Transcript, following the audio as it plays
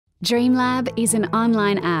DreamLab is an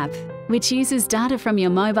online app which uses data from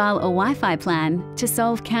your mobile or Wi-Fi plan to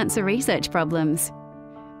solve cancer research problems.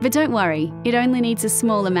 But don't worry, it only needs a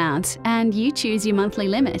small amount and you choose your monthly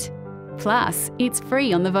limit. Plus, it's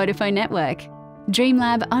free on the Vodafone network.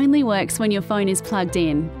 DreamLab only works when your phone is plugged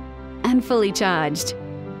in and fully charged.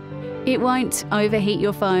 It won't overheat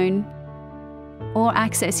your phone or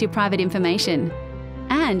access your private information,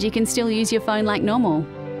 and you can still use your phone like normal.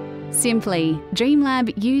 Simply,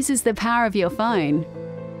 DreamLab uses the power of your phone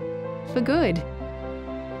for good.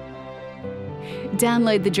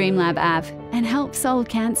 Download the DreamLab app and help solve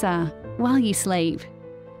cancer while you sleep.